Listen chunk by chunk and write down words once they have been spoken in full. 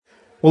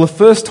Well, the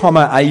first time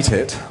I ate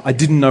it, I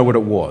didn't know what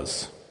it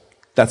was.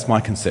 That's my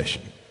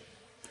confession.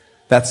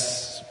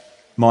 That's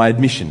my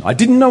admission. I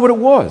didn't know what it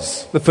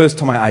was the first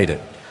time I ate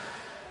it.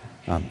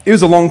 It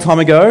was a long time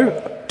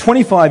ago,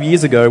 25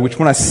 years ago, which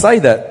when I say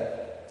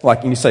that,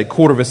 like when you say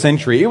quarter of a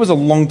century, it was a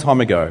long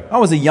time ago. I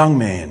was a young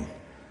man.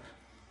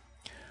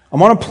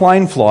 I'm on a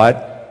plane flight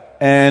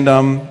and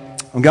I'm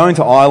going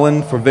to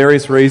Ireland for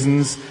various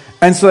reasons,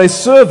 and so they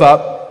serve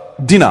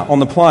up dinner on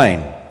the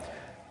plane.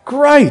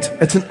 Great,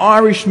 it's an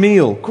Irish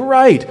meal,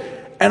 great.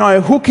 And I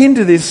hook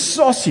into this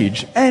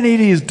sausage and it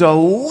is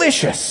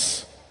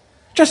delicious.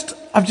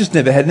 I've just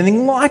never had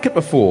anything like it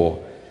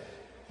before.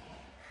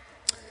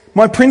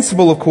 My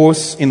principle, of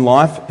course, in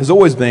life has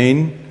always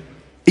been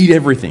eat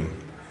everything.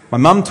 My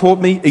mum taught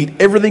me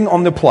eat everything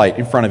on the plate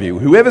in front of you.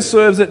 Whoever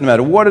serves it, no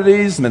matter what it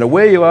is, no matter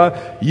where you are,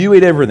 you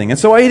eat everything. And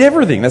so I eat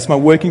everything. That's my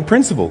working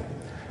principle.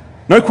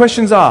 No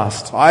questions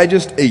asked. I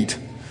just eat.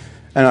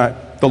 And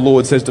the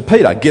Lord says to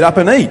Peter, get up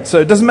and eat. So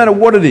it doesn't matter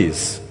what it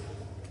is.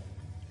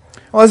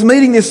 Well, as I'm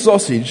eating this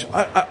sausage,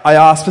 I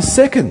asked for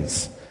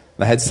seconds.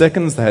 They had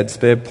seconds, they had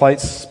spare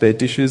plates, spare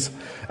dishes.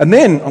 And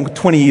then, I'm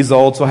 20 years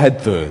old, so I had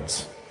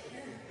thirds.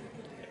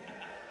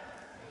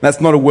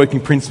 That's not a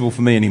working principle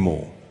for me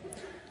anymore.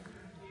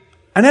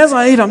 And as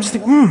I eat, I'm just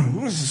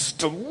thinking, this is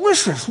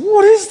delicious.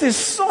 What is this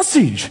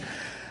sausage?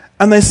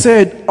 And they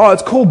said,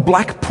 it's called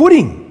black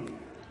pudding.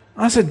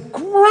 I said,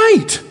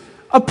 great,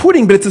 a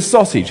pudding, but it's a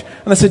sausage.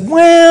 And they said,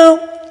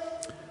 well,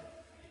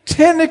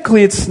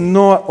 technically it's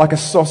not like a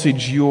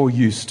sausage you're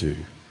used to.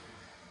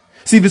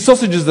 See, the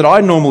sausages that I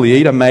normally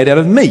eat are made out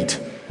of meat.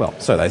 Well,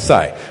 so they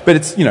say. But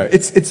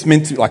it's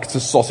meant to, like, it's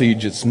a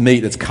sausage, it's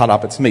meat, it's cut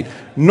up, it's meat.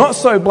 Not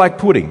so black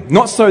pudding.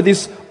 Not so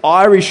this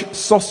Irish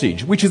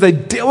sausage, which is a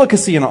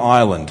delicacy in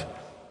Ireland.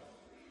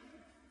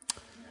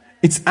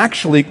 It's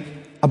actually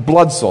a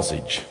blood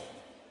sausage.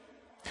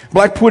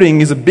 Black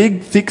pudding is a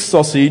big, thick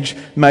sausage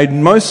made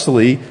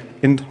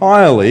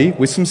entirely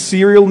with some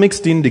cereal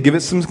mixed in to give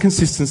it some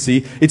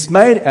consistency. It's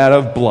made out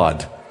of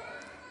blood.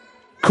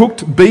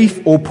 Cooked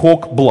beef or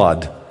pork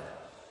blood.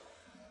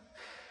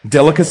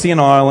 Delicacy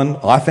in Ireland.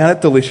 I found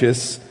it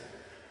delicious.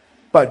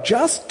 But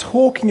just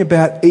talking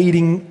about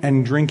eating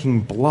and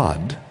drinking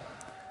blood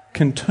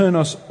can turn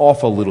us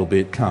off a little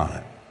bit, can't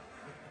it?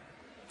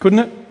 Couldn't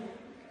it?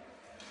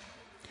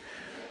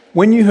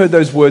 When you heard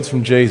those words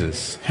from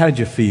Jesus, how did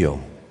you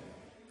feel?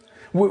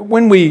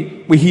 When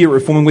we hear it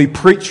reforming, we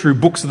preach through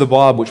books of the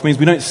Bible, which means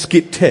we don't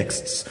skip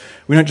texts.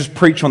 We don't just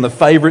preach on the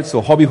favourites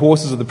or hobby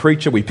horses of the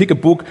preacher. We pick a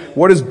book.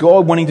 What is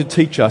God wanting to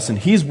teach us in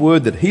His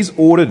Word that He's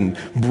ordered and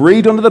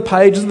breathed onto the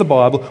pages of the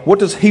Bible? What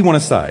does He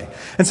want to say?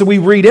 And so we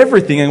read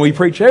everything and we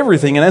preach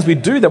everything. And as we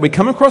do that, we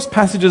come across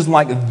passages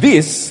like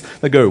this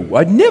that go,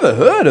 I'd never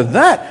heard of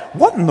that.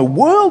 What in the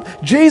world?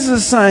 Jesus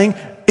is saying,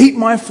 eat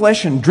my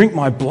flesh and drink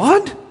my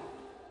blood?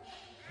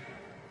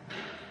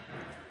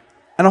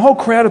 And a whole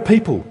crowd of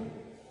people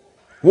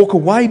walk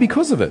away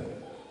because of it.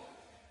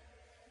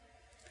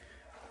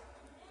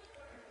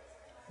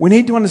 We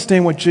need to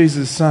understand what Jesus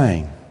is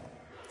saying.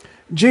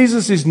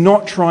 Jesus is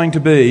not trying to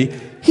be,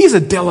 here's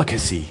a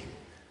delicacy.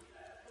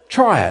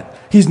 Try it.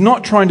 He's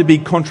not trying to be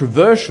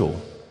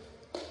controversial,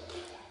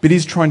 but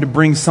He's trying to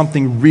bring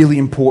something really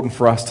important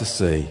for us to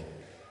see.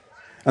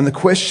 And the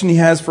question He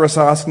has for us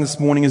asking this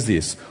morning is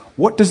this.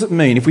 What does it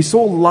mean? If we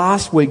saw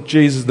last week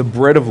Jesus, the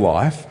bread of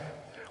life,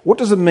 what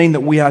does it mean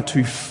that we are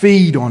to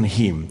feed on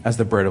Him as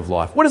the bread of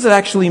life? What does it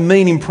actually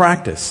mean in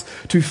practice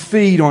to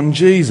feed on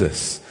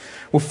Jesus?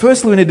 Well,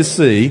 firstly, we need to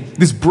see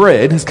this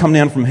bread has come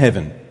down from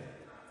heaven.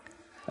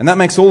 And that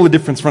makes all the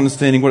difference for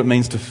understanding what it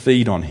means to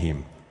feed on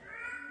Him.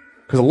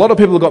 Because a lot of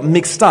people have got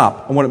mixed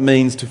up on what it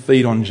means to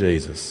feed on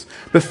Jesus.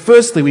 But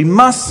firstly, we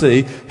must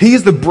see He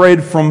is the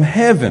bread from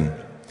heaven.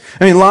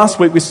 I mean, last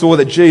week we saw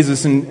that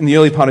Jesus, in the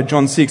early part of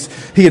John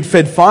 6, He had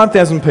fed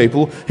 5,000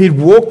 people, He had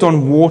walked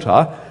on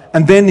water,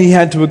 and then He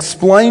had to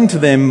explain to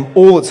them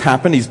all that's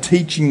happened. He's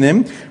teaching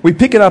them. We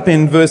pick it up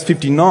in verse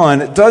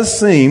 59. It does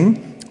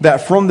seem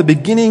that from the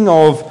beginning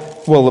of,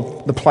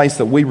 the place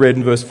that we read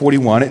in verse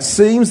 41, it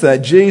seems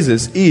that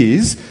Jesus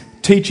is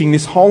teaching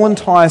this whole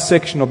entire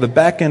section of the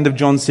back end of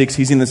John 6.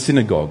 He's in the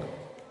synagogue.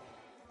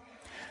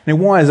 Now,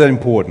 why is that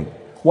important?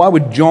 Why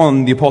would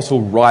John the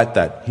Apostle write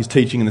that? He's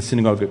teaching in the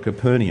synagogue at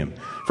Capernaum.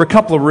 For a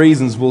couple of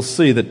reasons we'll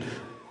see that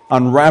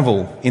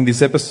unravel in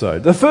this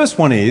episode. The first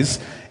one is,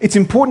 it's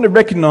important to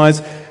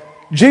recognise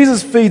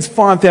Jesus feeds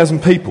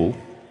 5,000 people,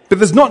 but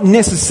there's not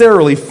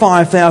necessarily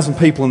 5,000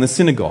 people in the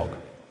synagogue.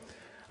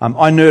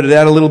 I nerded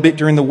out a little bit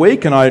during the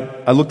week and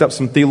I looked up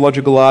some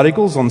theological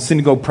articles on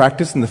synagogue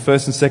practice in the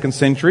 1st and 2nd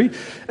century.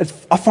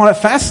 I find it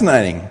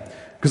fascinating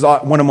because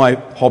one of my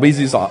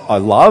hobbies I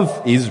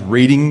love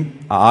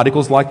reading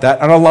articles like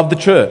that, and I love the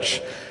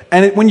church.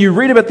 And when you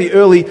read about the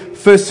early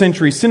 1st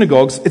century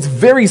synagogues, it's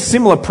very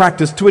similar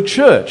practice to a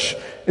church.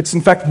 It's in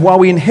fact why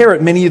we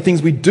inherit many of the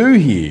things we do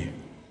here.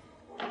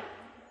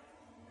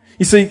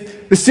 You see,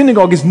 the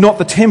synagogue is not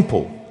the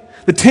temple.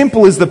 The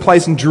temple is the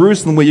place in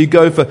Jerusalem where you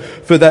go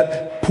for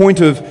that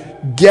point of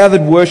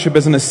gathered worship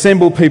as an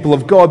assembled people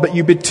of God, but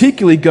you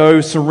particularly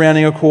go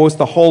surrounding, of course,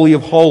 the Holy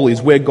of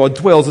Holies where God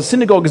dwells. A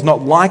synagogue is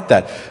not like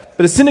that.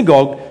 But a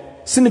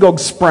synagogue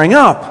sprang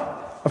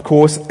up, of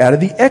course, out of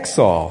the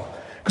exile.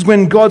 Because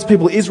when God's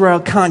people Israel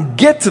can't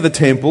get to the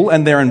temple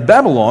and they're in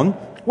Babylon,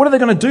 what are they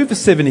going to do for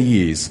 70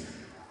 years?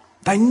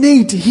 They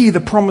need to hear the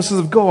promises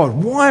of God.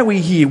 Why are we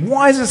here?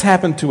 Why has this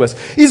happened to us?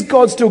 Is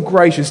God still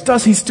gracious?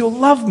 Does he still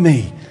love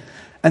me?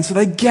 And so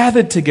they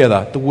gathered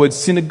together. The word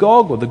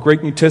synagogue, or the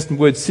Greek New Testament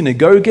word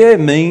synagoge,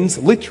 means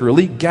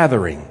literally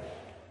gathering.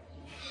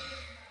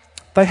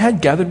 They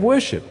had gathered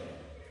worship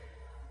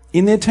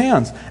in their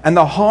towns. And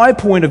the high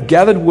point of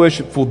gathered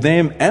worship for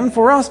them and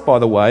for us, by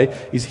the way,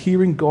 is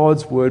hearing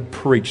God's word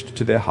preached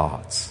to their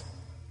hearts.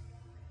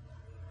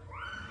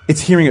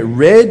 It's hearing it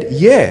read,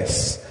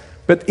 yes.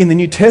 But in the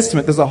New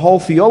Testament, there's a whole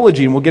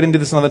theology, and we'll get into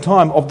this another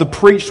time, of the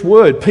preached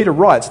word. Peter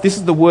writes, this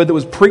is the word that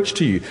was preached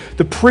to you.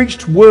 The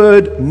preached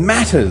word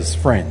matters,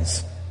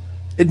 friends.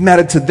 It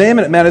mattered to them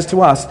and it matters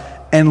to us.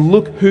 And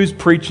look who's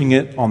preaching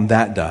it on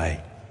that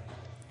day.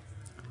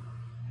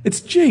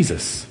 It's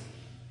Jesus.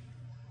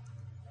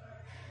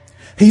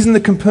 He's in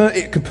the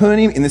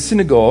Capernaum, in the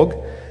synagogue,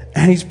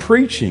 and he's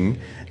preaching.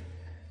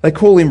 They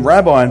call him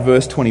Rabbi in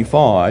verse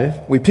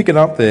 25. We pick it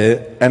up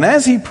there, and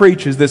as he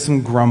preaches, there's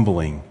some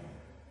grumbling.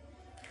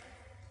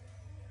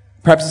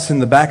 Perhaps it's in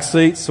the back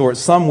seats or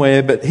it's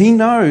somewhere, but he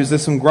knows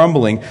there's some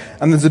grumbling,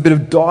 and there's a bit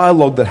of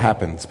dialogue that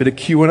happens, a bit of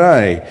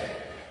Q&A.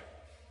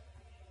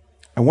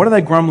 And what are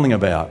they grumbling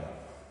about?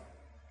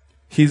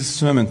 His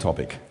sermon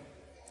topic,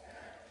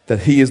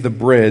 that he is the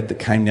bread that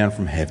came down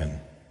from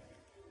heaven.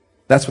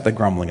 That's what they're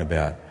grumbling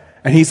about.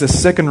 And here's the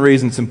second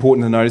reason it's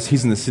important to notice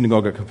he's in the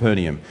synagogue at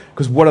Capernaum.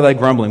 Because what are they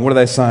grumbling? What are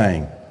they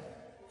saying?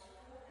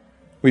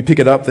 We pick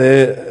it up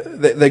there.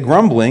 They're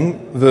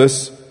grumbling,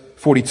 verse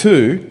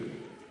 42,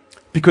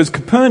 because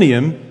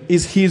Capernaum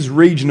is his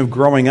region of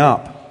growing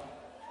up.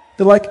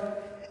 They're like,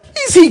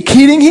 is he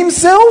kidding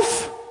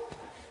himself?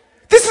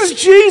 This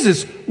is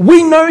Jesus.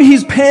 We know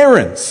his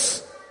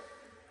parents.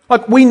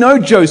 Like, we know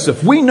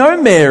Joseph. We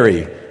know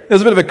Mary. There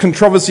was a bit of a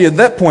controversy at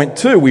that point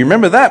too. We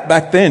remember that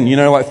back then,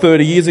 like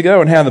 30 years ago,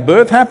 and how the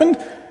birth happened.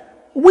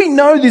 We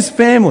know this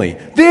family.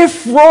 They're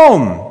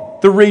from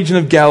the region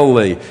of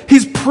Galilee.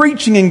 He's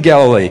preaching in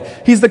Galilee.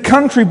 He's the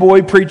country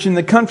boy preaching in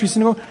the country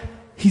synagogue.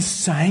 He's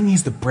saying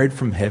he's the bread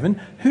from heaven.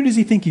 Who does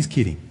he think he's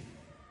kidding?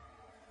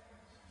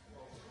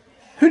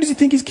 Who does he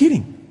think he's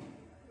kidding?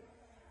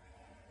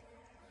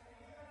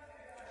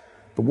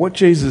 But what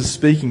Jesus is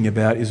speaking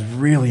about is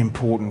really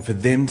important for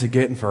them to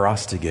get and for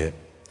us to get.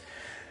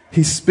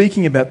 He's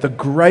speaking about the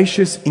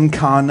gracious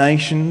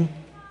incarnation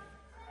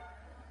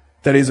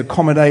that is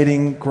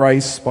accommodating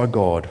grace by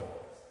God.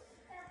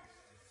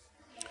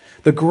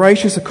 The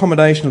gracious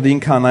accommodation of the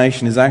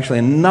incarnation is actually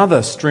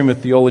another stream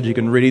of theology you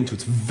can read into.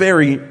 It's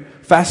very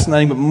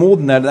fascinating, but more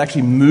than that, it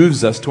actually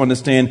moves us to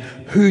understand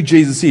who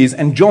Jesus is,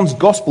 and John's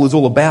gospel is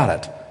all about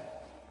it.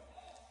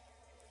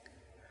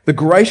 The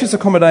gracious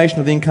accommodation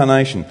of the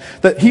incarnation.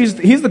 That here's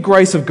the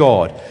grace of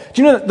God.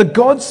 Do you know that the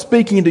God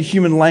speaking into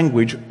human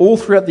language all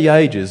throughout the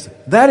ages,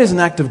 that is an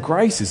act of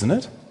grace, isn't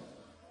it?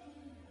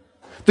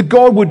 That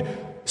God would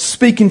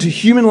speak into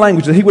human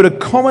language, that he would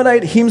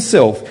accommodate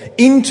himself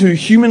into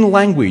human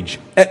language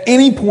at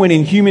any point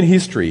in human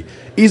history,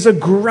 is a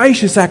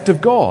gracious act of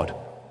God.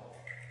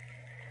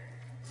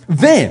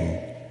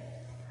 Then,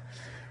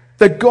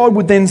 that God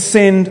would then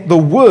send the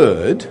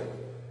Word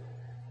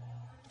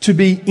to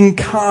be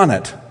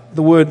incarnate.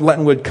 The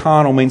Latin word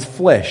carnal means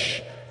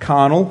flesh.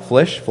 Carnal,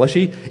 flesh,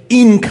 fleshy,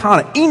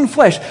 incarnate, in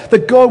flesh.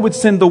 That God would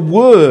send the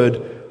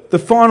Word, the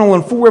final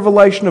and full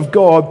revelation of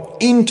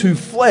God, into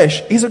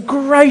flesh is a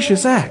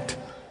gracious act.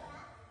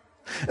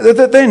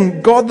 That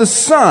then God the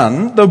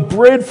Son, the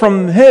bread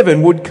from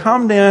heaven, would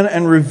come down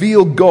and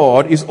reveal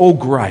God is all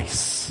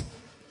grace.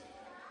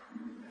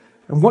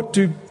 And what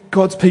do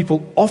God's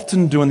people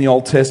often do in the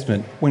Old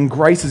Testament when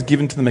grace is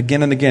given to them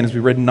again and again, as we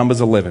read in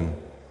Numbers 11?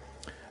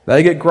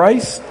 They get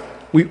grace.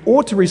 We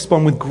ought to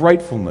respond with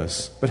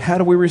gratefulness. But how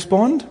do we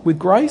respond with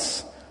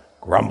grace?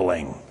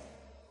 Grumbling.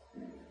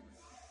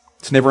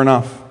 It's never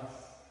enough.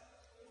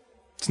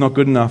 It's not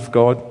good enough,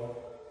 God.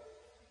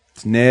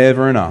 It's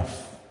never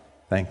enough.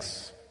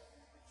 Thanks.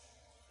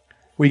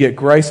 We get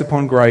grace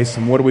upon grace,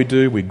 and what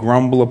do? We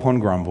grumble upon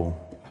grumble.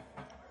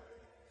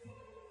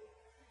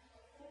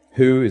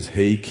 Who is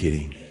he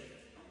kidding?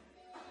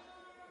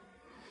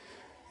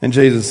 And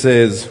Jesus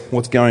says,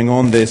 what's going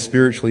on there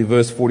spiritually?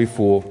 Verse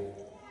 44.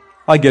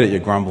 I get it, you're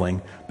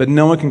grumbling, but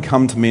no one can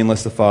come to me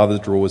unless the Father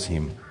draws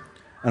him,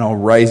 and I'll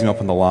raise him up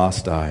on the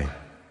last day.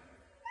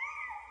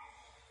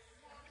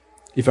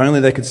 If only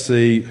they could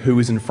see who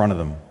is in front of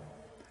them.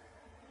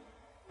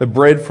 The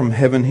bread from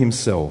heaven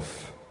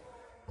himself,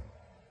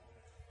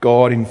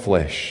 God in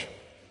flesh,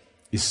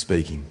 is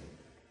speaking.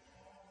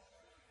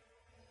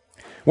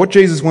 What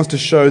Jesus wants to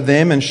show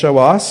them and show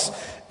us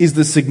is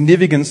the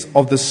significance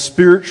of the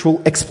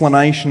spiritual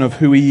explanation of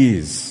who he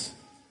is.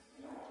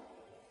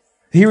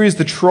 Here is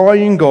the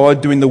triune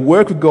God doing the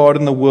work of God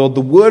in the world,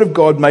 the Word of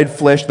God made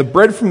flesh, the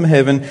bread from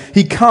heaven.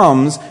 He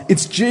comes,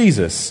 it's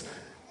Jesus.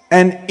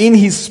 And in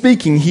his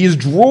speaking, he is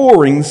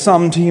drawing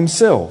some to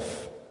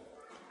himself.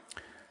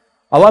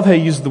 I love how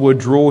he uses the word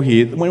draw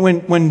here.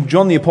 When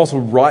John the Apostle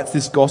writes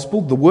this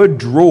gospel, the word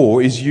draw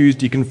is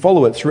used, you can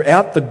follow it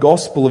throughout the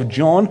Gospel of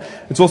John.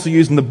 It's also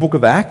used in the book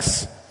of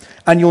Acts.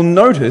 And you'll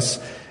notice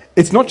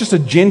it's not just a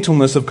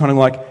gentleness of kind of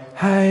like,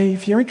 hey,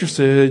 if you're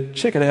interested,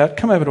 check it out.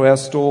 Come over to our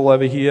stall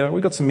over here.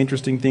 We've got some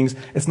interesting things.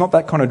 It's not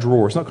that kind of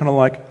draw. It's not kind of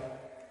like,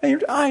 hey,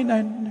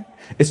 no.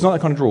 It's not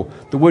that kind of draw.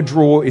 The word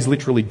draw is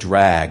literally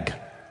drag.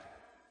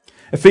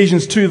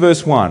 Ephesians 2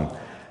 verse 1.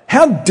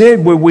 How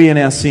dead were we in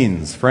our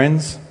sins,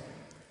 friends?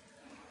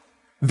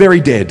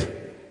 Very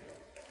dead.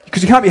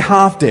 Because you can't be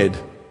half dead.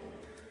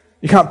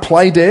 You can't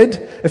play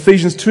dead.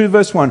 Ephesians 2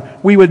 verse 1.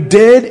 We were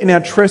dead in our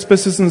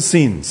trespasses and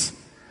sins.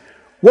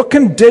 What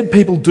can dead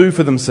people do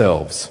for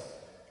themselves?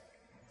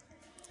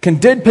 Can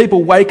dead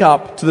people wake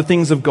up to the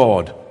things of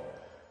God?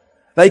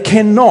 They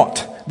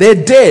cannot. They're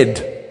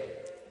dead.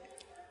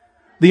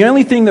 The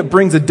only thing that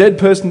brings a dead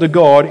person to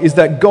God is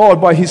that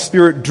God, by his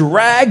Spirit,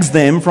 drags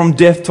them from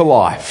death to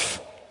life.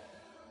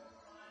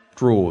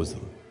 Draws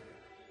them.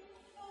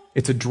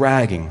 It's a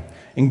dragging.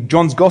 In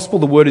John's Gospel,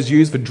 the word is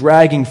used for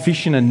dragging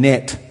fish in a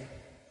net.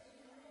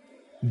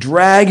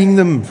 Dragging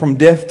them from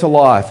death to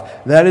life.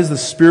 That is the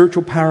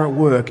spiritual power at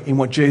work in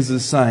what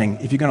Jesus is saying.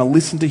 If you're going to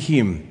listen to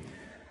him,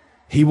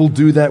 he will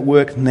do that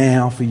work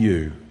now for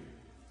you.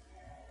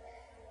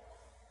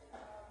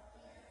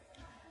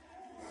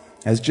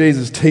 As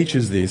Jesus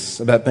teaches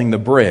this about being the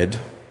bread,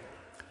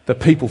 the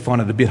people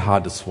find it a bit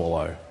hard to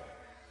swallow.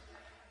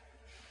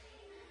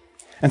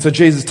 And so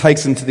Jesus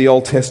takes them to the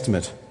Old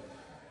Testament.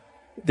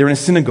 They're in a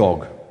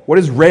synagogue. What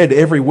is read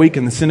every week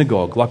in the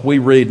synagogue, like we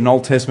read an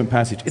Old Testament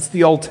passage? It's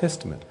the Old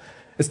Testament.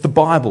 It's the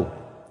Bible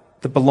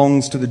that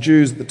belongs to the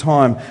Jews at the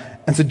time.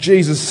 And so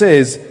Jesus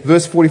says,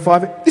 verse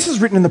 45, this is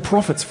written in the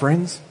prophets,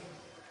 friends.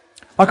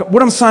 Like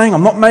what I'm saying,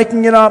 I'm not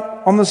making it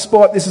up on the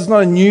spot. This is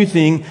not a new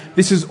thing.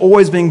 This has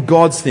always been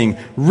God's thing.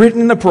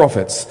 Written in the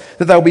prophets,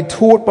 that they'll be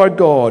taught by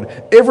God.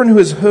 Everyone who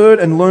has heard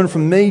and learned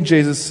from me,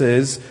 Jesus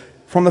says,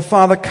 from the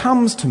Father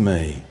comes to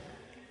me.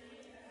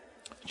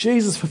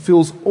 Jesus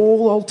fulfills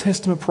all Old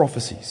Testament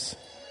prophecies.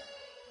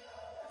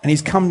 And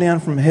he's come down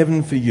from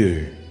heaven for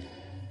you.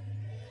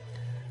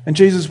 And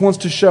Jesus wants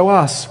to show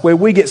us where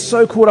we get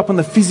so caught up on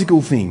the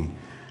physical thing.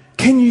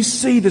 Can you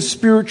see the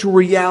spiritual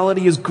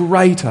reality is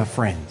greater,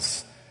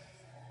 friends?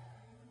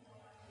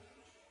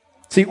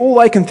 See, all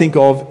they can think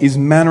of is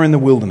manna in the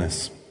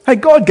wilderness. Hey,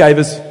 God gave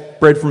us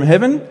bread from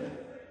heaven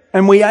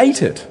and we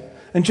ate it.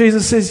 And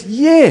Jesus says,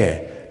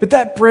 yeah, but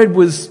that bread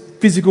was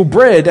physical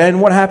bread, and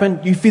what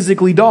happened? You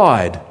physically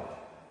died.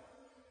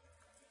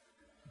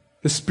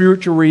 The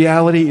spiritual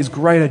reality is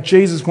greater.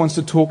 Jesus wants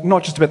to talk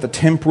not just about the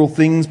temporal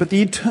things, but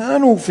the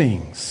eternal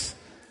things.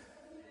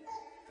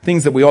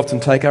 Things that we often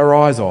take our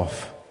eyes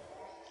off.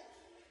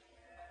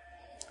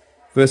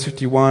 Verse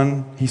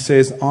 51, he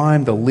says, I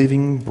am the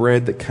living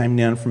bread that came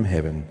down from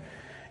heaven.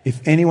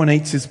 If anyone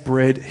eats this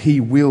bread, he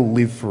will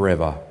live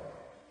forever.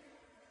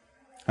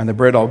 And the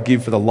bread I'll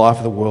give for the life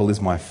of the world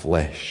is my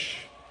flesh.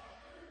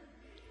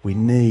 We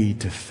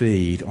need to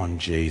feed on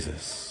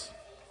Jesus.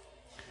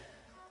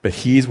 But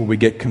here's where we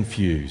get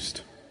confused.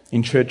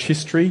 In church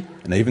history,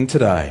 and even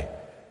today,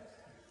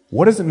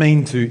 what does it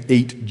mean to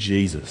eat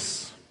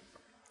Jesus?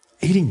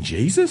 Eating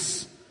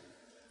Jesus?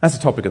 That's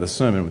the topic of the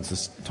sermon.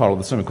 It's the title of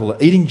the sermon, called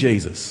Eating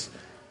Jesus.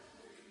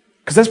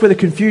 Because that's where the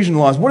confusion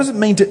lies. What does it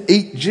mean to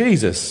eat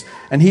Jesus?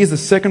 And here's the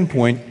second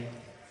point.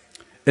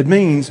 It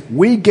means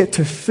we get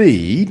to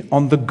feed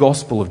on the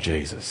gospel of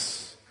Jesus.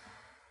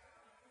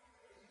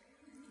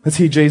 Let's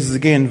hear Jesus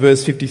again,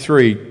 verse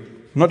 53.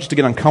 Not just to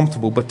get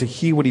uncomfortable, but to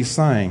hear what he's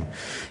saying.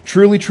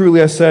 Truly,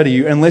 truly, I say to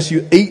you, unless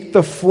you eat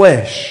the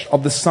flesh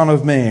of the Son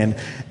of Man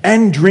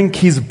and drink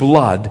his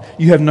blood,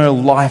 you have no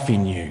life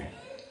in you.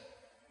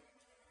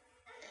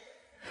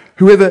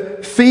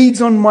 Whoever feeds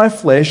on my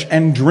flesh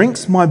and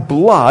drinks my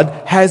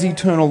blood has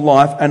eternal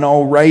life, and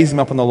I'll raise him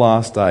up on the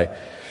last day.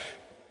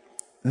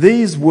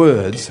 These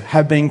words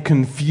have been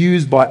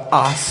confused by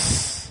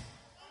us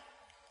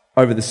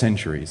over the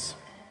centuries.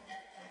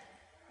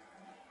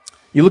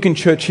 You look in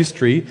church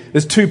history,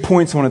 there's 2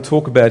 points I want to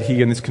talk about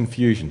here in this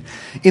confusion.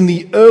 In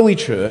the early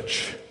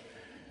church,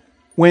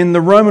 when the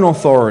Roman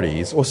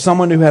authorities or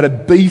someone who had a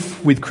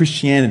beef with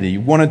Christianity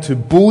wanted to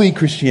bully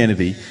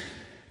Christianity,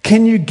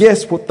 can you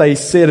guess what they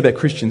said about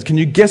Christians? Can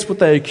you guess what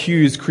they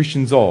accused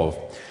Christians of?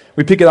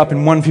 We pick it up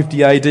in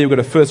 150 AD, we've got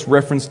a first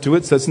reference to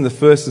it, so it's in the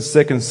 1st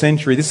and 2nd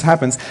century. This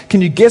happens.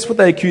 Can you guess what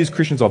they accused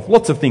Christians of?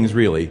 Lots of things,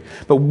 really.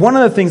 But one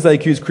of the things they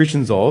accused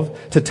Christians of,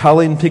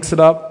 Tertullian picks it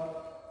up,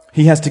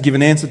 he has to give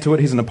an answer to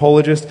it, he's an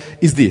apologist,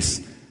 is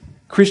this: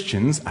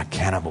 Christians are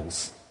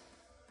cannibals.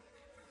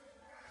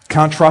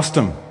 Can't trust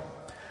them.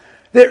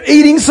 They're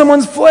eating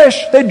someone's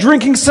flesh, they're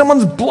drinking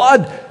someone's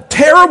blood.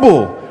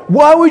 Terrible!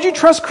 Why would you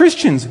trust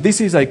Christians? This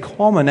is a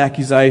common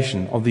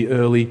accusation of the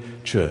early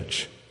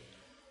church.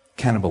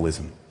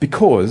 Cannibalism.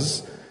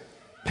 Because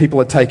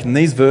people are taking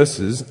these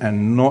verses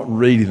and not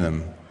reading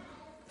them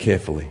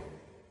carefully.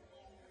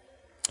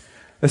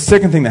 The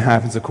second thing that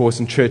happens, of course,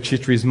 in church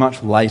history is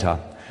much later.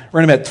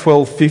 Around about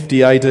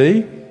 1250 AD,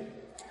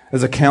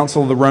 there's a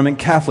council of the Roman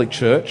Catholic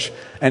Church,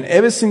 and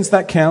ever since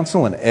that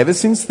council and ever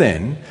since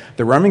then,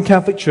 the Roman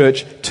Catholic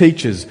Church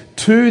teaches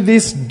to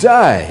this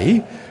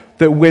day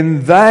that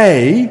when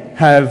they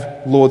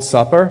have Lord's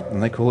Supper,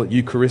 and they call it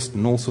Eucharist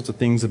and all sorts of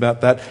things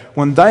about that,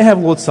 when they have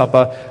Lord's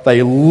Supper,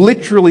 they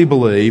literally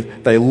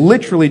believe, they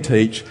literally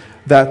teach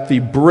that the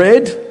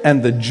bread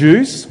and the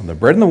juice, the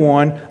bread and the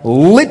wine,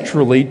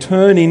 literally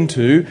turn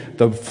into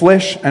the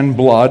flesh and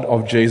blood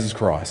of Jesus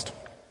Christ.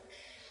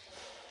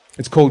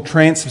 It's called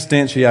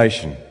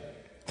transubstantiation.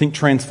 Think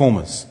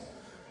Transformers.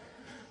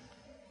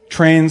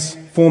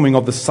 Transforming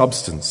of the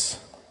substance.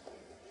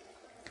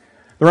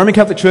 The Roman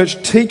Catholic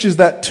Church teaches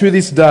that to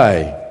this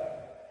day.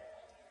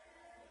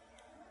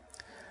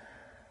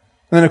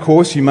 And then, of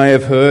course, you may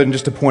have heard, and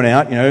just to point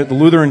out, the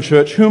Lutheran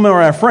Church, whom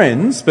are our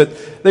friends, but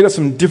they've got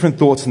some different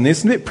thoughts on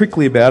this, and a bit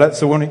prickly about it,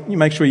 so you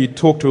make sure you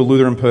talk to a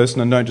Lutheran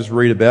person and don't just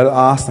read about it,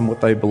 ask them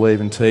what they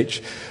believe and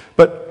teach.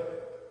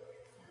 But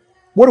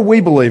what do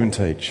we believe and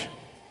teach?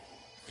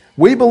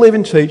 We believe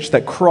and teach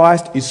that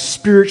Christ is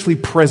spiritually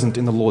present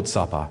in the Lord's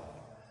Supper.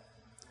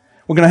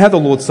 We're going to have the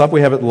Lord's Supper.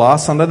 We have it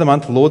last Sunday of the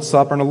month, the Lord's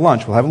Supper and a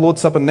lunch. We'll have a Lord's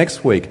Supper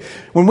next week.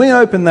 When we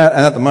open that,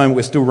 and at the moment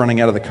we're still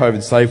running out of the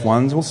COVID-safe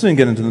ones, we'll soon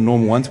get into the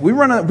normal ones. We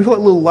put a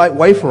little light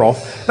wafer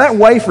off. That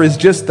wafer is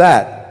just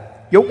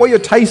that. What you're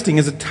tasting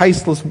is a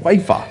tasteless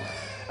wafer.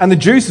 And the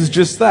juice is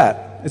just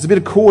that. It's a bit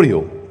of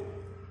cordial.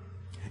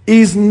 It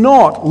is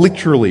not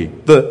literally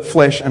the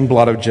flesh and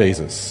blood of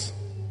Jesus.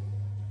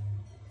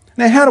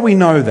 Now, how do we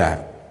know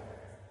that?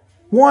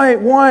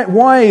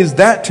 Why is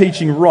that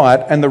teaching right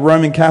and the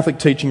Roman Catholic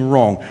teaching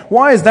wrong?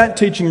 Why is that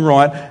teaching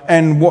right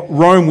and what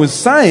Rome was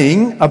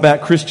saying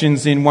about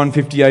Christians in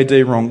 150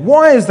 AD wrong?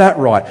 Why is that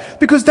right?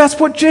 Because that's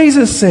what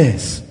Jesus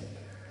says.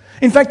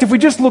 In fact, if we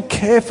just look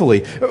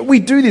carefully, we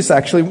do this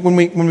actually when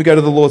we go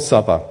to the Lord's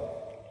Supper.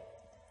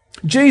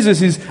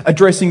 Jesus is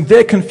addressing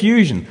their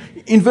confusion.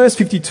 In verse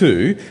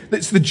 52,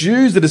 it's the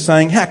Jews that are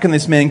saying, how can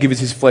this man give us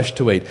his flesh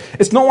to eat?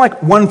 It's not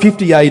like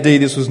 150 AD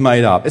this was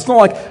made up. It's not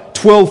like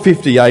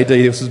 1250 AD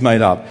this was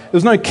made up. There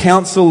was no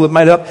council that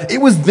made it up. It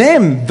was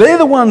them. They're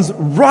the ones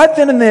right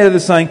then and there that are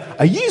saying,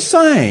 are you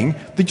saying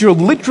that you're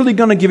literally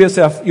going to give us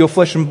your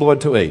flesh and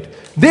blood to eat?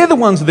 They're the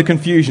ones with the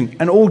confusion.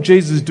 And all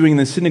Jesus is doing in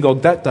the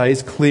synagogue that day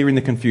is clearing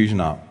the confusion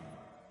up.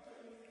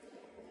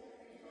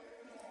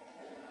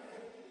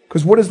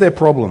 Because what is their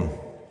problem?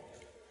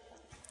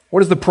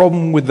 What is the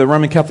problem with the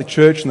Roman Catholic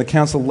Church and the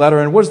Council of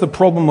Lateran? What is the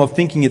problem of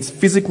thinking it's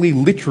physically,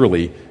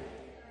 literally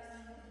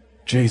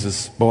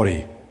Jesus'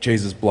 body,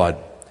 Jesus' blood?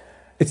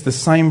 It's the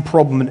same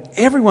problem that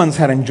everyone's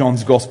had in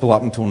John's Gospel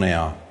up until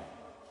now.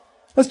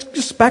 Let's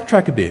just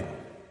backtrack a bit.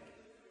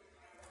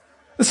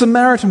 The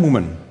Samaritan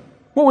woman,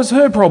 what was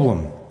her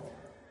problem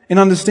in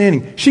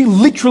understanding? She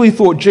literally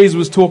thought Jesus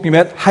was talking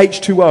about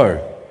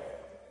H2O.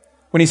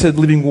 When he said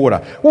living water.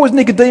 What was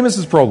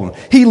Nicodemus' problem?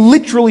 He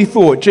literally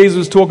thought Jesus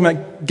was talking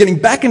about getting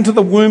back into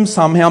the womb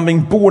somehow and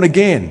being born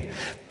again.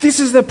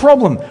 This is their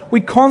problem. We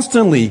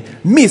constantly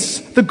miss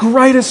the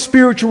greatest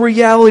spiritual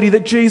reality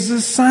that Jesus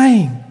is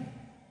saying.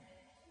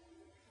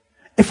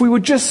 If we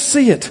would just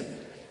see it,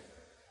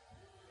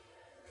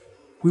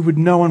 we would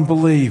know and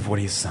believe what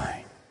he's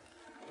saying.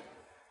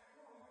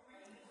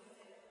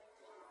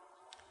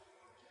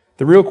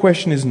 The real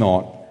question is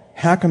not,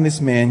 how can this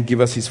man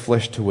give us his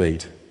flesh to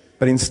eat?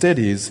 But instead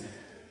is,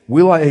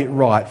 will I eat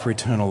right for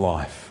eternal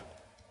life?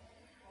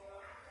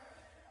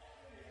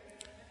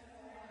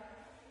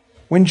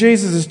 When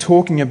Jesus is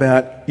talking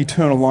about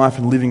eternal life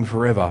and living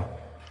forever,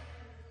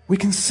 we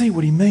can see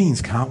what he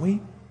means, can't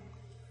we?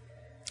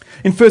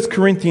 In 1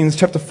 Corinthians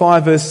chapter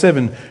 5, verse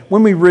 7,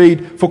 when we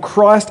read, "For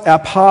Christ our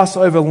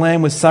Passover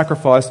lamb was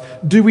sacrificed,"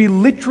 do we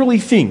literally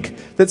think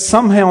that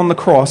somehow on the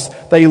cross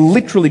they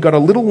literally got a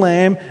little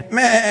lamb,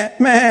 meh,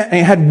 meh, and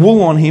he had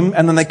wool on him,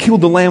 and then they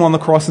killed the lamb on the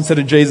cross instead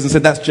of Jesus and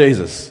said, that's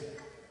Jesus?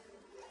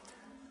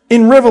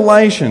 In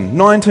Revelation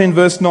 19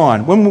 verse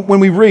 9, when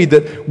we read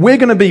that we're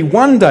going to be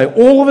one day,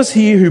 all of us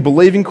here who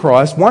believe in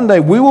Christ, one day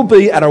we will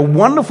be at a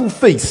wonderful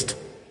feast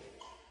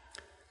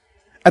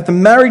at the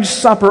marriage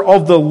supper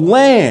of the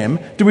Lamb.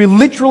 Do we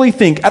literally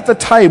think at the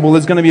table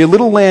there's going to be a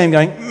little lamb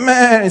going,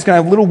 man, it's going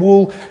to have little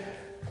wool?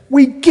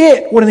 We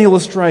get what an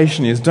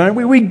illustration is, don't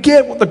we? We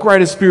get what the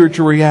greatest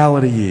spiritual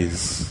reality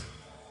is.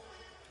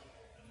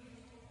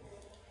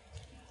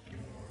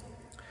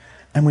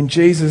 And when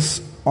Jesus,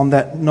 on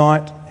that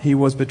night he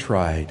was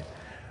betrayed,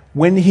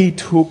 when he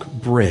took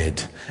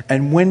bread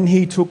and when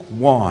he took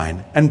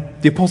wine, and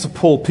the Apostle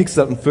Paul picks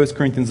it up in 1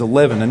 Corinthians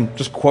 11 and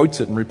just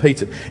quotes it and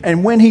repeats it,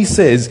 and when he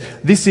says,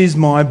 this is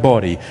my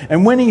body,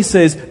 and when he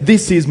says,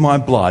 this is my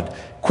blood,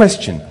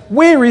 question,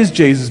 where is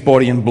Jesus'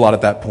 body and blood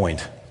at that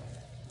point?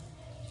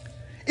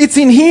 It's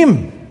in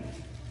him.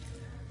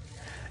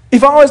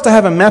 If I was to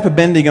have a map of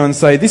Bendigo and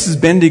say, this is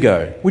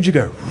Bendigo, would you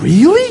go,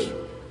 really?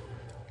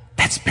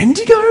 That's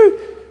Bendigo?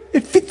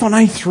 It fits on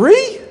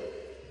A3?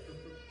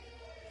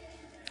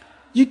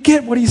 You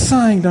get what he's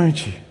saying,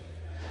 don't you?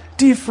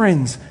 Dear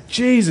friends,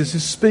 Jesus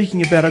is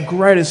speaking about a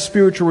greater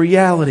spiritual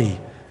reality.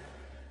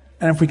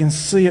 And if we can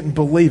see it and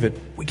believe it,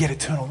 we get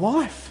eternal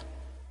life.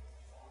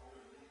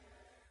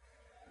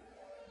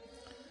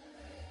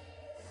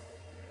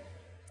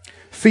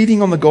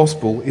 Feeding on the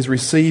gospel is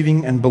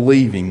receiving and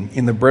believing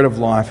in the bread of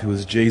life who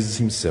is Jesus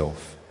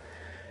himself.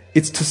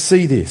 It's to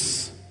see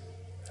this.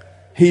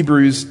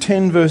 Hebrews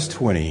 10 verse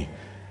 20,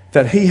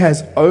 that he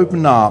has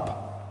opened up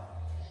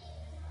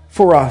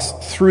for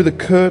us through the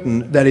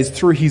curtain that is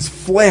through his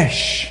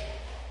flesh,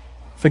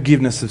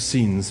 forgiveness of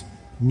sins,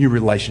 new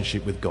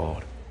relationship with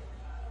God.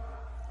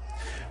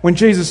 When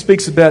Jesus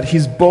speaks about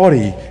his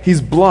body,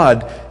 his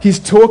blood, he's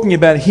talking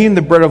about him,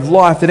 the bread of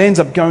life, that ends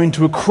up going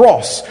to a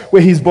cross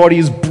where his body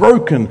is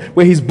broken,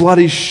 where his blood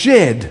is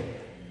shed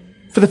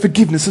for the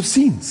forgiveness of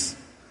sins.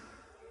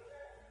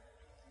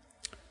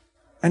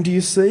 And do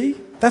you see?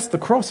 That's the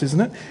cross, isn't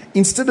it?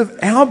 Instead of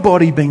our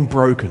body being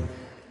broken,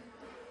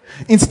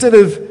 instead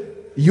of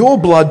your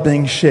blood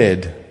being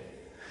shed,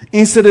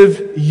 instead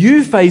of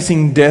you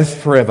facing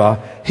death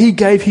forever, he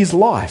gave his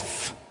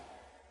life.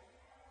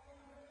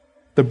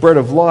 The bread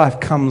of life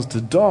comes to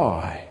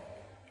die.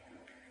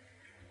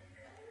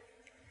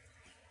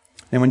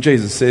 And when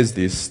Jesus says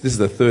this is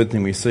the third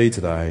thing we see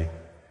today.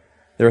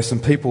 There are some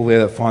people there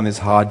that find this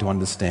hard to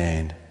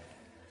understand.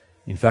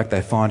 In fact,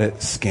 they find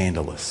it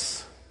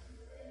scandalous.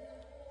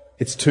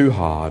 It's too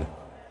hard.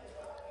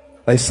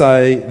 They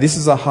say, this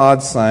is a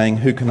hard saying,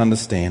 who can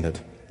understand it?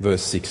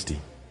 Verse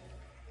 60.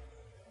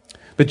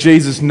 But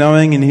Jesus,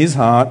 knowing in his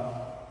heart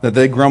that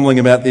they're grumbling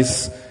about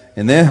this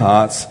in their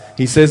hearts,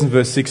 he says in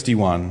verse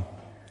 61,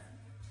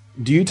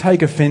 do you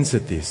take offence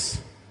at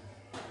this?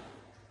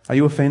 Are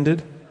you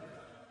offended?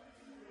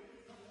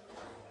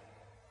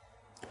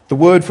 The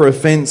word for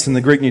offence in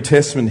the Greek New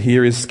Testament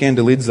here is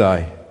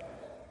skandalizo.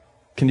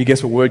 Can you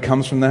guess what word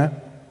comes from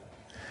that?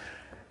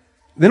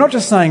 They're not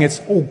just saying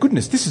it's, oh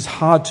goodness, this is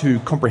hard to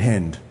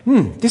comprehend.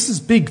 This is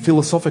big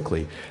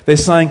philosophically. They're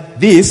saying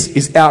this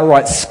is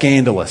outright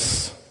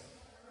scandalous.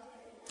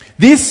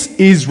 This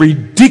is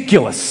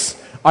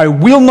ridiculous. I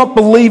will not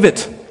believe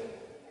it.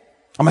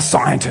 I'm a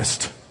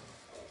scientist.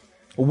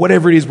 Or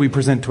whatever it is we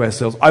present to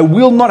ourselves. I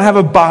will not have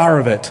a bar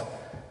of it.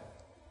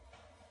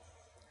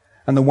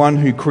 And the one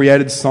who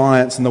created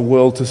science and the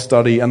world to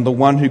study, and the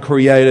one who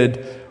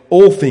created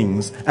all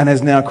things and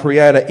as now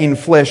creator in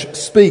flesh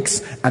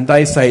speaks, and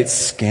they say it's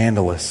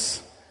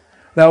scandalous.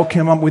 They'll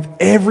come up with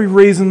every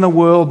reason in the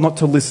world not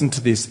to listen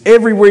to this,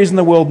 every reason in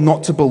the world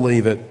not to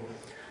believe it,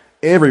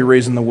 every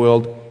reason in the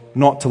world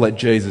not to let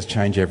Jesus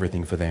change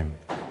everything for them.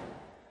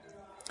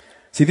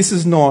 See, this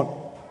is not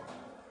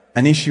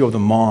an issue of the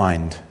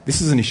mind,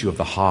 this is an issue of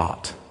the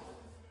heart.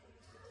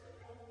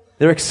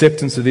 Their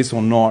acceptance of this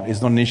or not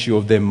is not an issue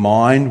of their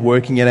mind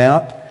working it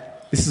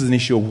out. This is an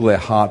issue of will their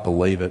heart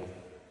believe it.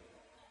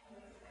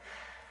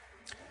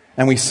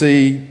 And we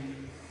see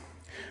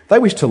they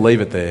wish to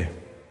leave it there.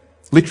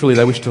 Literally,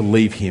 they wish to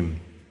leave him.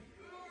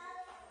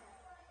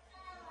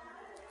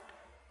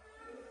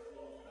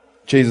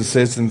 Jesus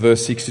says in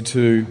verse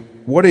 62,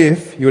 what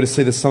if you were to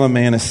see the Son of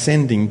Man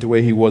ascending to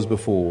where he was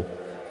before?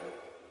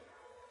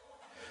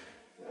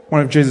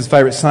 One of Jesus'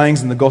 favourite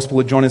sayings in the Gospel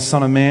of John is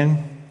Son of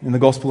Man. In the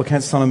Gospel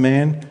account, Son of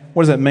Man.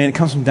 What does that mean? It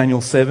comes from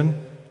Daniel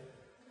 7.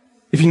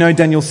 If you know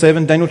Daniel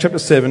 7, Daniel chapter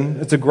 7,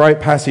 it's a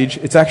great passage.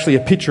 It's actually a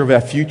picture of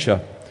our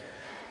future.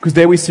 Because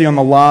there we see on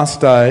the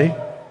last day,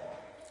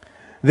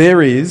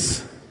 there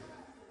is,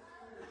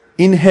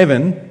 in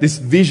heaven, this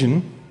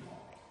vision.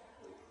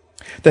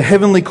 The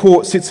heavenly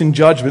court sits in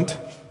judgment.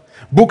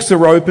 Books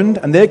are opened,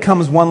 and there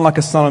comes one like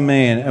a Son of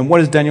Man. And what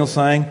is Daniel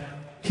saying?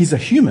 He's a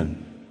human.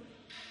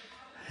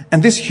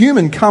 And this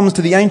human comes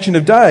to the Ancient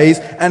of Days,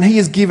 and he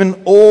is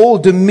given all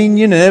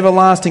dominion and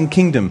everlasting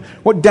kingdom.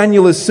 What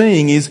Daniel is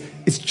seeing is,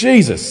 it's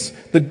Jesus,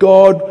 the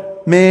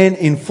God-man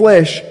in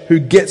flesh, who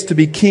gets to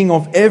be king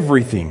of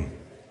everything.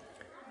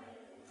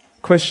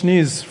 Question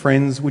is,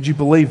 friends, would you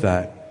believe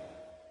that?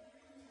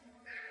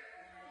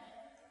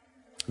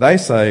 They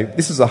say,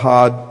 this is a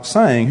hard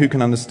saying, who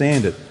can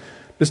understand it?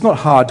 But it's not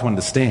hard to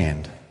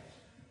understand.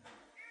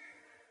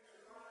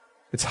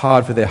 It's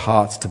hard for their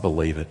hearts to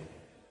believe it.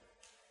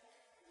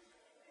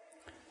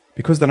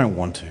 Because they don't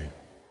want to.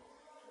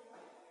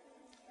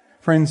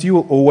 Friends, you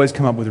will always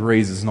come up with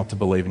reasons not to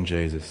believe in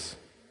Jesus.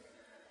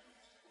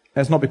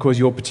 That's not because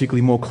you're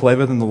particularly more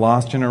clever than the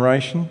last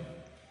generation.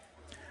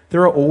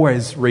 There are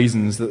always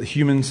reasons that the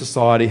human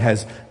society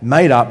has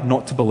made up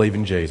not to believe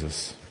in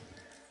Jesus.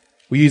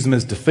 We use them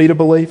as defeater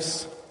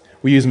beliefs.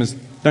 We use them as,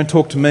 don't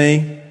talk to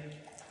me,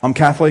 I'm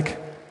Catholic,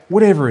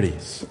 whatever it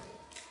is.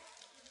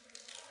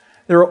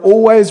 There are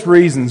always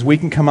reasons we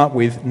can come up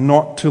with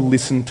not to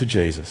listen to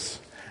Jesus,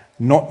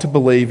 not to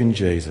believe in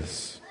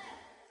Jesus.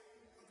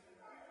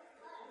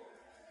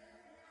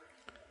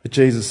 But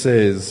Jesus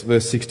says,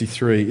 verse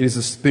 63, it is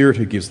the Spirit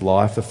who gives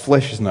life, the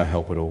flesh is no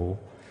help at all.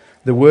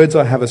 The words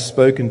I have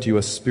spoken to you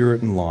are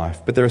spirit and life,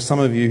 but there are some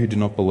of you who do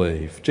not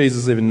believe.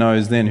 Jesus even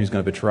knows then who's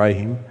going to betray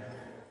him.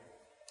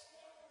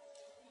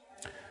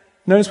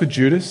 Notice with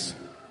Judas,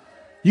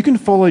 You can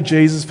follow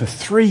Jesus for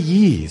 3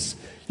 years.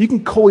 You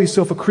can call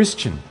yourself a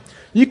Christian.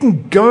 You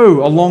can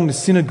go along to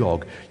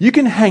synagogue. You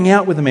can hang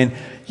out with the men.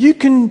 You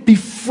can be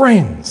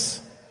friends,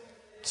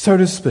 so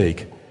to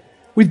speak,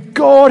 with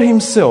God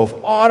himself,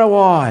 eye to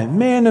eye,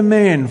 man to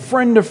man,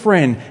 friend to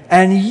friend,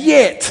 and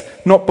yet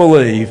not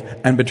believe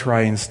and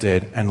betray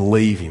instead and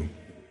leave him.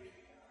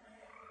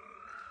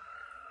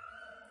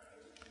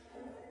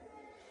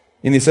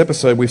 In this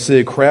episode, we see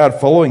a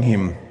crowd following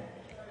him.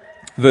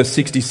 Verse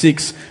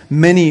 66,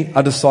 many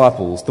are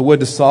disciples. The word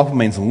disciple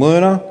means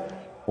learner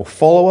or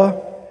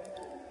follower,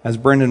 as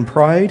Brendan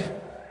prayed.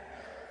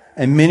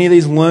 And many of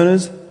these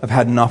learners have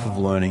had enough of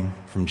learning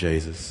from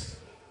Jesus.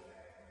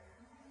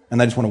 And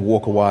they just want to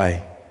walk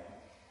away.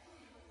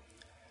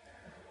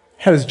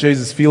 How does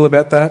Jesus feel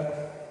about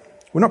that?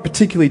 We're not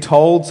particularly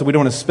told, so we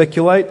don't want to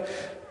speculate.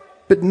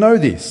 But know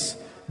this,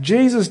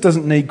 Jesus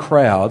doesn't need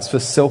crowds for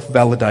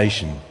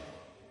self-validation.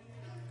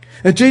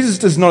 Now,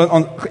 Jesus he's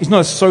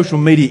not a social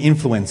media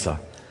influencer.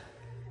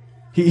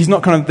 He's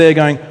not kind of there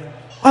going,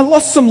 I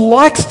lost some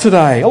likes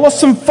today. I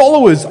lost some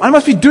followers. I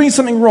must be doing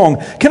something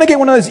wrong. Can I get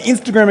one of those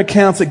Instagram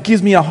accounts that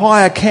gives me a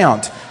higher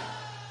count?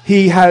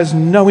 He has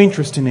no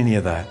interest in any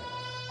of that.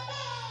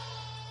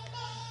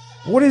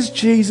 What is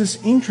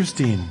Jesus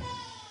interested in?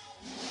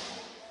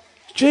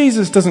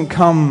 Jesus doesn't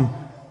come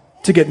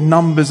to get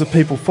numbers of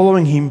people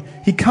following him.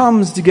 He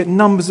comes to get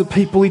numbers of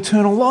people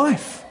eternal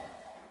life.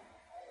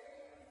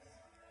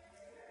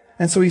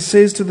 And so he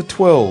says to the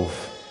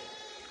 12,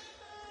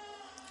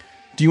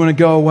 do you want to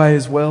go away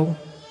as well?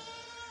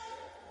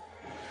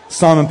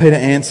 Simon Peter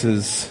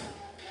answers,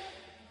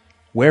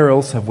 where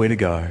else have we to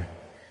go?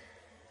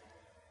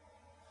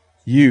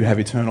 You have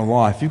eternal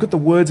life. You've got the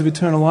words of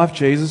eternal life,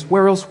 Jesus.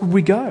 Where else would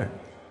we go?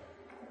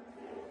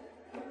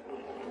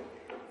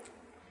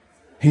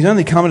 He's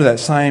only come to that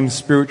same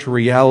spiritual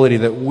reality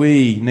that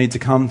we need to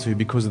come to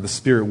because of the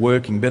Spirit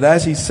working. But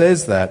as he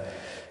says that,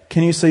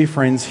 can you see,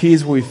 friends,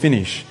 here's where we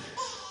finish.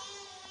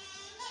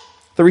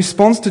 The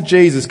response to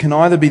Jesus can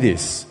either be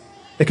this.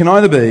 It can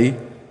either be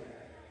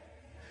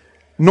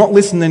not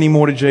listen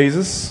anymore to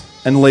Jesus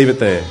and leave it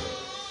there.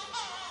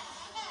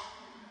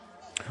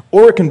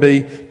 Or it can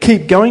be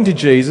keep going to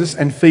Jesus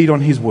and feed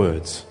on his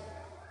words.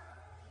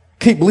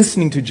 Keep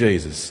listening to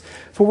Jesus.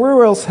 For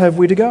where else have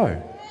we to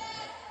go?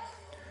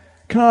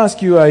 Can I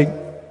ask you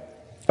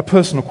a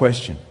personal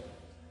question?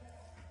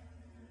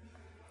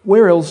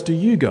 Where else do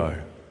you go?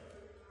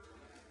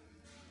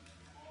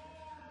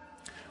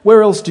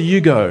 Where else do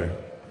you go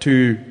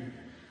to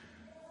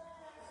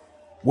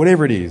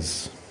whatever it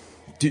is?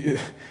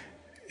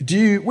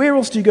 Where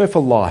else do you go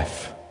for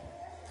life?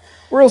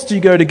 Where else do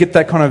you go to get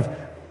that kind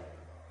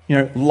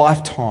of,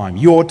 lifetime,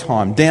 your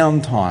time,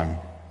 downtime,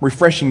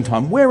 refreshing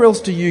time? Where else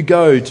do you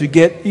go to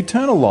get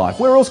eternal life?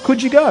 Where else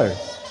could you go?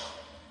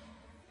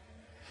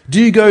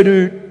 Do you go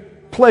to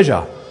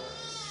pleasure?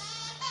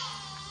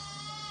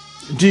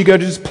 Do you go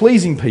to just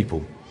pleasing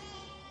people?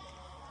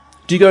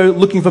 Do you go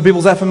looking for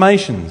people's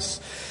affirmations?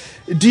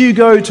 Do you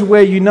go to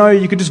where you know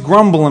you could just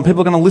grumble and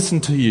people are going to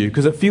listen to you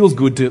because it feels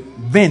good to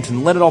vent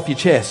and let it off your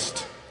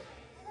chest?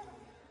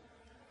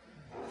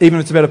 Even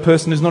if it's about a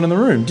person who's not in the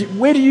room.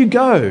 Where do you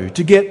go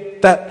to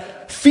get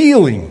that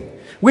feeling?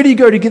 Where do you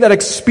go to get that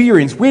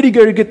experience? Where do you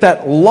go to get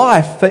that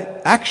life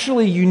that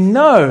actually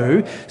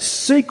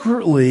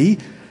secretly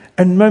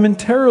and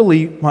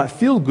momentarily might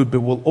feel good but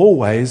will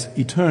always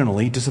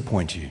eternally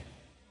disappoint you?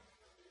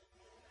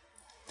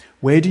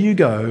 Where do you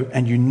go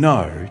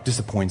and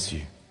disappoints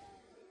you?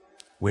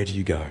 Where do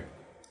you go?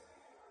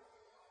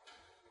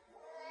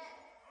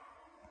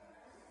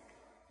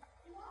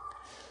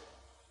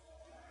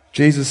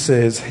 Jesus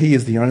says he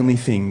is the only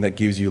thing that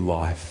gives you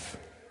life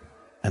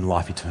and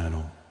life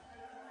eternal.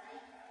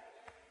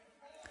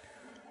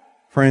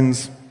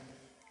 Friends,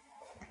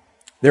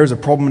 there is a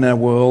problem in our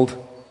world.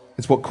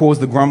 It's what caused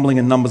the grumbling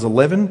in Numbers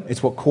 11.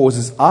 It's what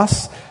causes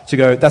us to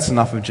go, that's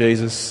enough of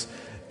Jesus.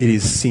 It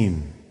is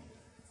sin.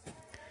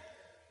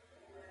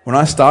 When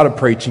I started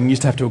preaching, I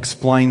used to have to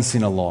explain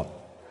sin a lot.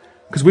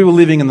 Because we were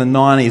living in the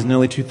 90s and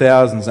early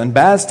 2000s, and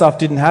bad stuff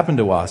didn't happen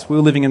to us. We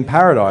were living in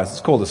paradise. It's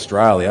called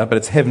Australia, but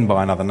it's heaven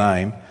by another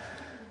name.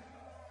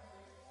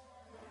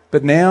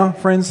 But now,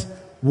 friends,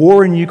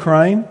 war in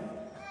Ukraine,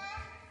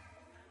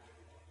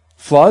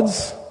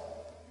 floods,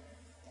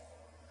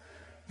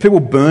 people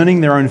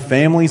burning their own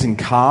families in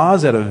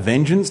cars out of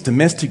vengeance,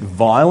 domestic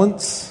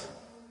violence,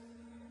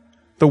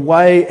 the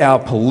way our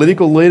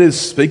political leaders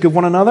speak of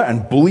one another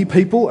and bully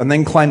people and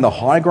then claim the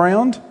high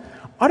ground.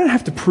 I don't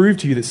have to prove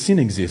to you that sin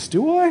exists,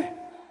 do I?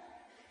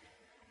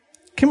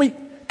 Can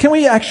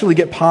we actually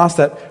get past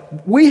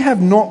that? We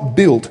have not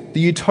built the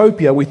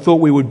utopia we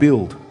thought we would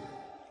build.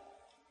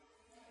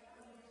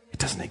 It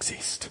doesn't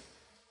exist.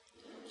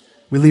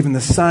 We live in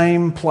the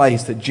same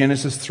place that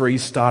Genesis 3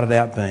 started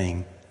out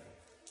being.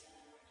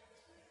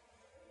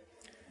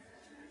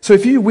 So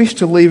if you wish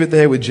to leave it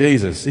there with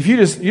Jesus, if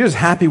you're just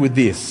happy with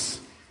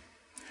this,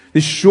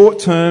 This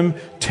short-term,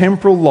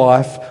 temporal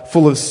life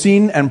full of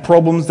sin and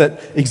problems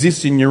that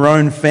exist in your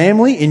own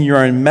family, in your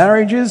own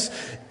marriages,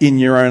 in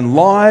your own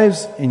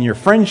lives, in your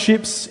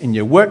friendships, in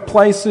your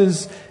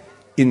workplaces,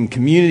 in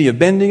community of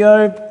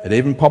Bendigo. It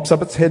even pops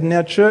up its head in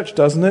our church,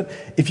 doesn't it?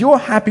 If you're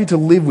happy to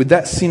live with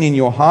that sin in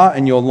your heart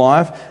and your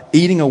life,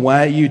 eating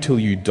away at you till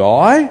you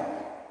die,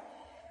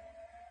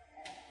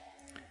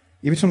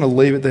 if you just want to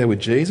leave it there with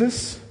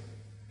Jesus,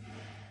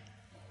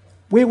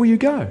 where will you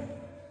go?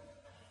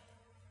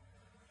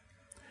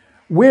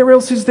 Where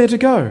else is there to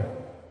go?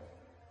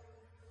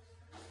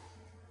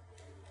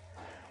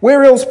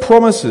 Where else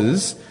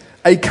promises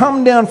a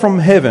come down from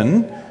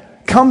heaven,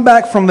 come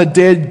back from the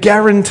dead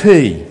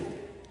guarantee?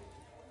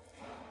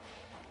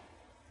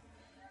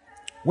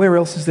 Where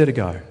else is there to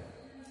go?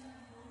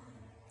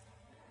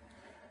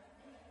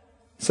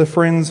 So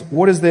friends,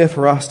 what is there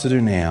for us to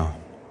do now?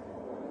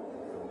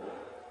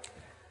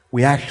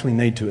 We actually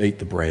need to eat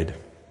the bread.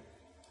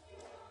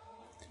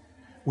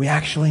 We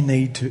actually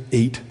need to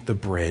eat the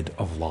bread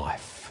of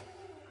life.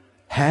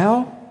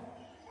 How?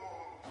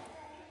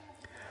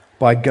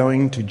 By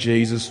going to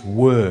Jesus'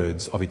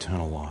 words of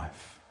eternal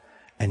life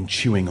and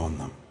chewing on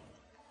them,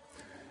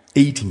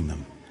 eating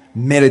them,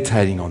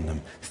 meditating on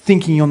them,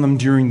 thinking on them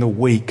during the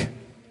week,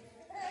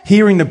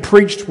 hearing the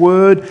preached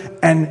word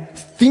and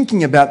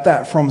thinking about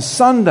that from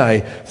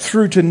Sunday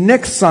through to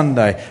next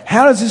Sunday.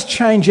 How does this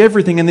change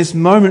everything in this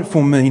moment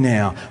for me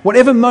now?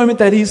 Whatever moment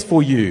that is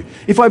for you.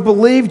 If I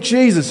believe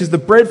Jesus is the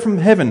bread from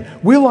heaven,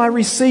 will I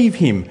receive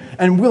him?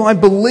 And will I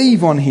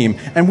believe on him?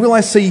 And will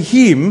I see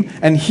him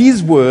and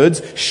his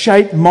words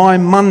shape my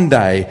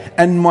Monday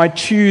and my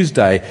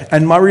Tuesday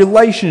and my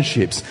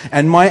relationships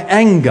and my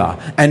anger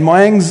and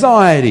my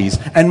anxieties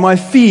and my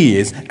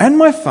fears and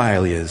my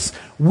failures?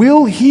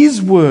 Will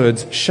his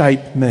words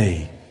shape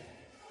me?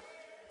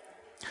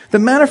 The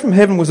manna from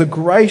heaven was a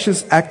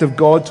gracious act of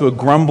God to a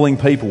grumbling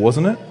people,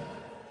 wasn't it?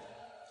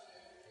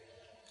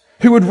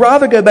 Who would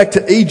rather go back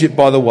to Egypt,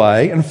 by the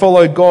way, and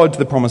follow God to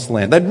the promised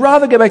land. They'd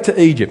rather go back to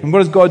Egypt. And what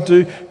does God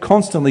do?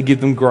 Constantly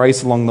give them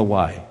grace along the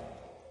way.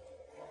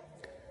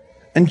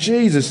 And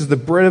Jesus is the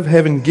bread of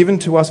heaven given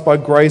to us by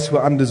grace who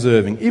are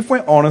undeserving. If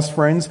we're honest,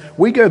 friends,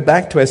 we go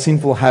back to our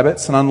sinful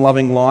habits and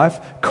unloving life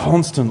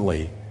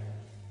constantly.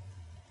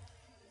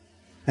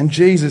 And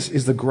Jesus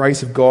is the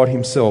grace of God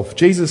himself.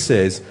 Jesus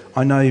says,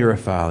 I know you're a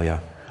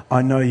failure.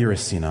 I know you're a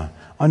sinner.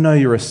 I know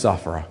you're a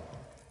sufferer.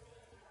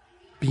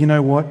 But you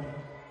know what?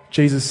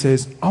 Jesus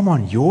says, I'm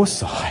on your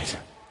side.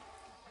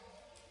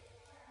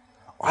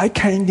 I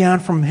came down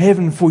from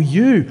heaven for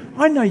you.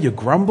 I know you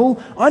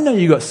grumble. I know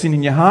you got sin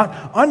in your heart.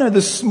 I know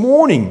this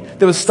morning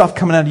there was stuff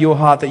coming out of your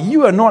heart that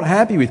you are not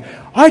happy with.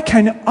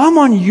 I'm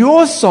on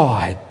your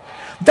side.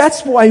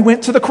 That's why he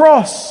went to the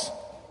cross.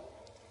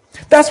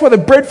 That's why the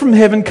bread from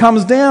heaven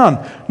comes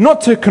down.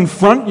 Not to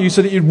confront you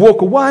so that you'd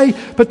walk away,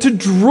 but to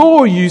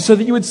draw you so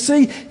that you would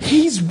see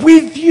he's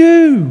with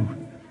you.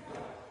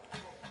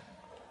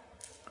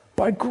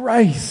 By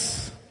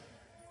grace.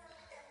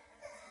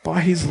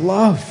 By his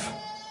love.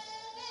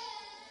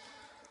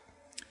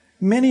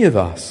 Many of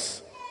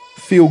us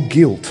feel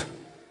guilt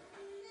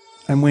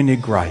and we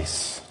need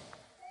grace.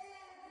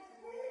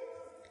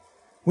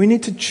 We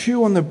need to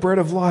chew on the bread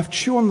of life,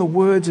 chew on the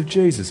words of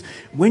Jesus.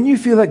 When you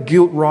feel that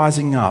guilt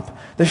rising up,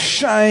 the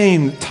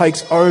shame that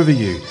takes over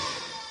you,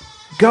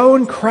 go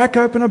and crack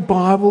open a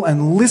Bible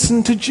and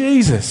listen to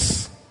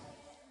Jesus.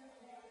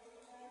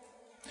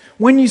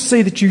 When you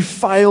see that you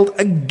failed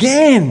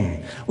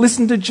again,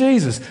 listen to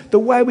Jesus. The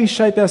way we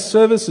shape our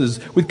services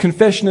with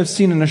confession of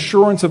sin and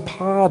assurance of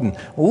pardon,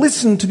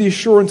 listen to the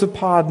assurance of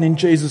pardon in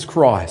Jesus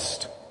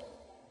Christ.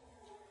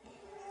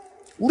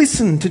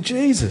 Listen to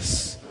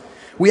Jesus.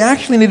 We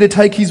actually need to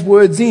take his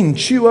words in,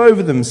 chew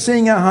over them,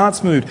 seeing our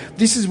hearts move.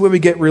 This is where we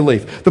get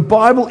relief. The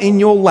Bible in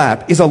your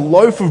lap is a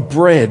loaf of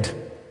bread.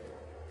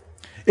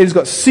 It has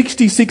got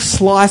 66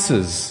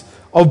 slices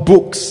of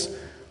books,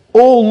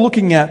 all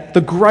looking at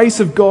the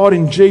grace of God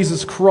in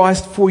Jesus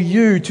Christ for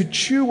you to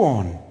chew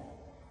on.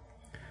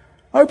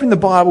 Opening the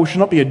Bible should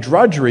not be a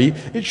drudgery.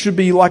 It should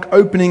be like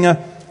opening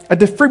a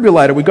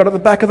defibrillator we got at the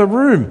back of the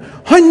room.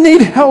 I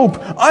need help.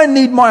 I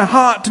need my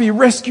heart to be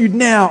rescued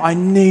now. I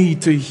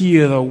need to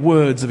hear the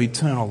words of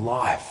eternal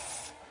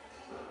life.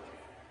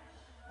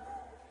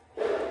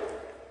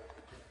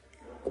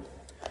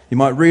 You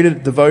might read it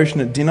at devotion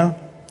at dinner,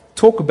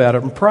 talk about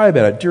it and pray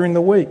about it during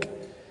the week.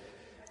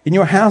 In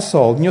your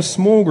household, in your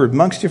small group,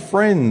 amongst your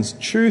friends,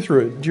 chew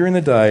through it during the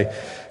day.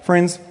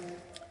 Friends,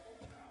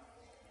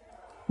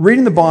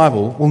 reading the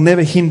Bible will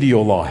never hinder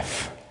your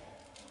life.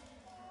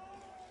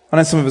 I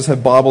know some of us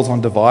have Bibles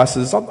on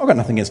devices. I've got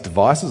nothing against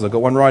devices. I've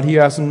got one right here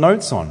I have some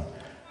notes on.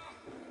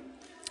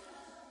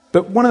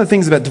 But one of the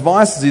things about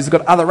devices is they've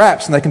got other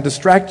apps and they can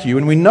distract you.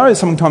 And we know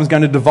sometimes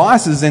going to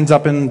devices ends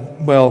up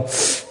in, well,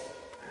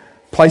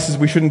 places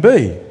we shouldn't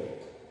be.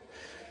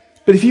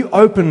 But if you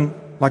open,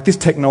 like this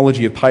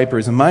technology of paper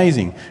is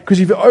amazing. Because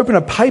if you open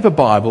a paper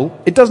Bible,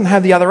 it doesn't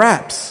have the other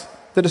apps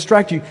that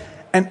distract you.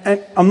 And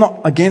I'm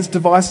not against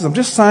devices. I'm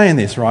just saying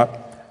this, right?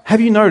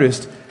 Have you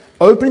noticed,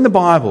 opening the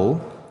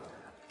Bible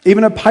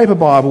even a paper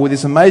Bible with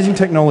this amazing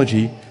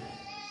technology,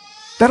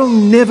 that'll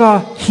never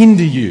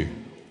hinder you.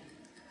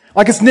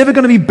 Like, it's never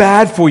going to be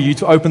bad for you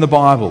to open the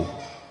Bible.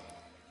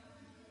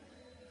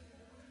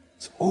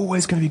 It's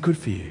always going to be good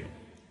for you.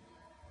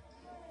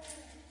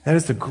 That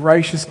is the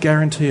gracious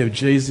guarantee of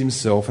Jesus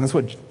himself, and that's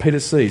what Peter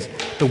sees.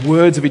 The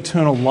words of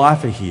eternal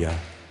life are here.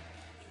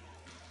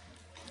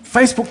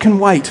 Facebook can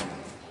wait.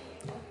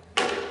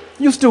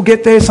 You'll still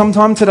get there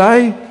sometime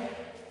today.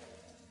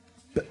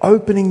 But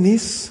opening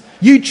this,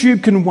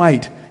 YouTube can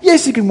wait.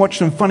 Yes, you can watch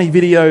some funny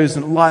videos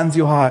and it lightens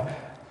your heart.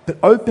 But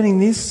opening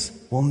this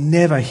will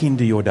never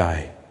hinder your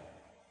day.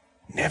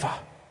 Never.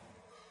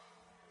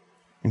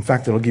 In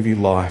fact, it'll give you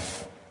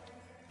life.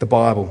 The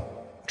Bible.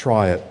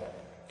 Try it.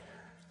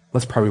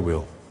 Let's pray we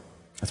will.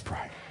 Let's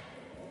pray.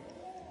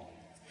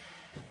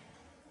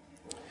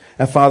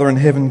 Our Father in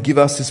heaven, give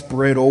us this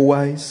bread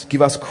always.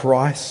 Give us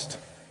Christ.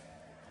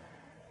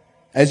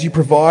 As you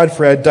provide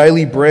for our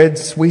daily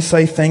breads, we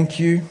say thank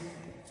you.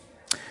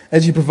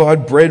 As you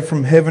provide bread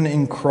from heaven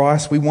in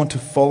Christ, we want to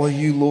follow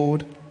you,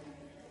 Lord.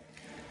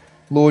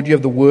 Lord, you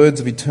have the words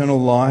of eternal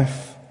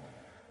life.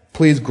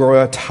 Please grow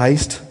our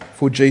taste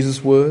for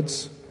Jesus'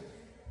 words.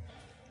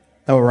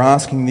 And we're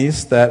asking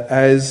this, that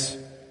as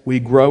we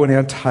grow in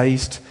our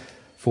taste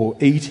for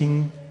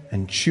eating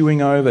and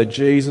chewing over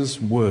Jesus'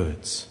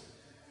 words,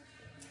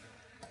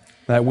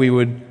 that we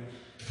would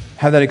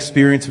have that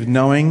experience of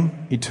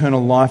knowing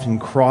eternal life in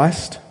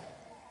Christ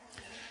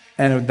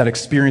and that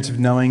experience of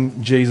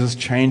knowing Jesus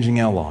changing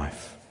our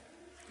life.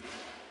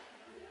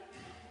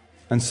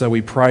 And so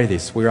we pray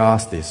this, we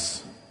ask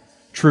this,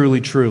 truly,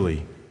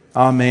 truly,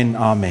 amen,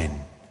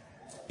 amen,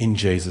 in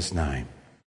Jesus' name.